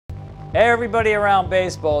Everybody around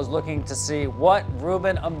baseball is looking to see what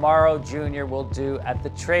Ruben Amaro Jr. will do at the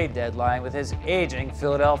trade deadline with his aging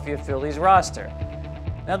Philadelphia Phillies roster.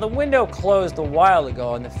 Now, the window closed a while ago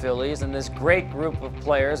on the Phillies and this great group of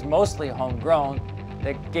players, mostly homegrown,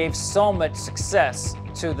 that gave so much success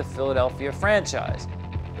to the Philadelphia franchise.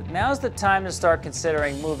 But now's the time to start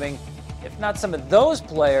considering moving, if not some of those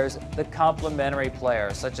players, the complementary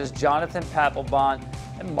players, such as Jonathan Papelbon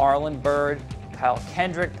and Marlon Byrd, Kyle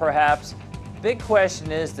Kendrick perhaps. Big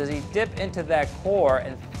question is, does he dip into that core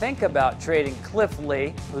and think about trading Cliff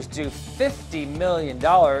Lee, who's due $50 million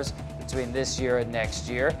between this year and next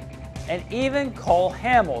year, and even Cole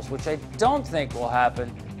Hamels, which I don't think will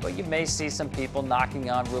happen, but you may see some people knocking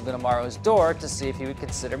on Ruben Amaro's door to see if he would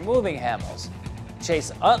consider moving Hamels.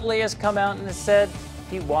 Chase Utley has come out and has said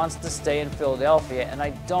he wants to stay in Philadelphia, and I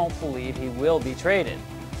don't believe he will be traded.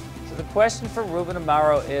 So the question for Ruben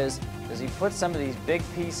Amaro is, does he put some of these big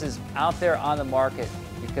pieces out there on the market?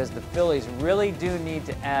 Because the Phillies really do need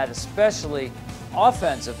to add, especially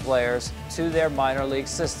offensive players, to their minor league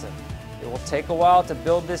system. It will take a while to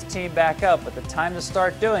build this team back up, but the time to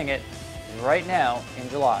start doing it is right now in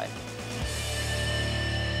July.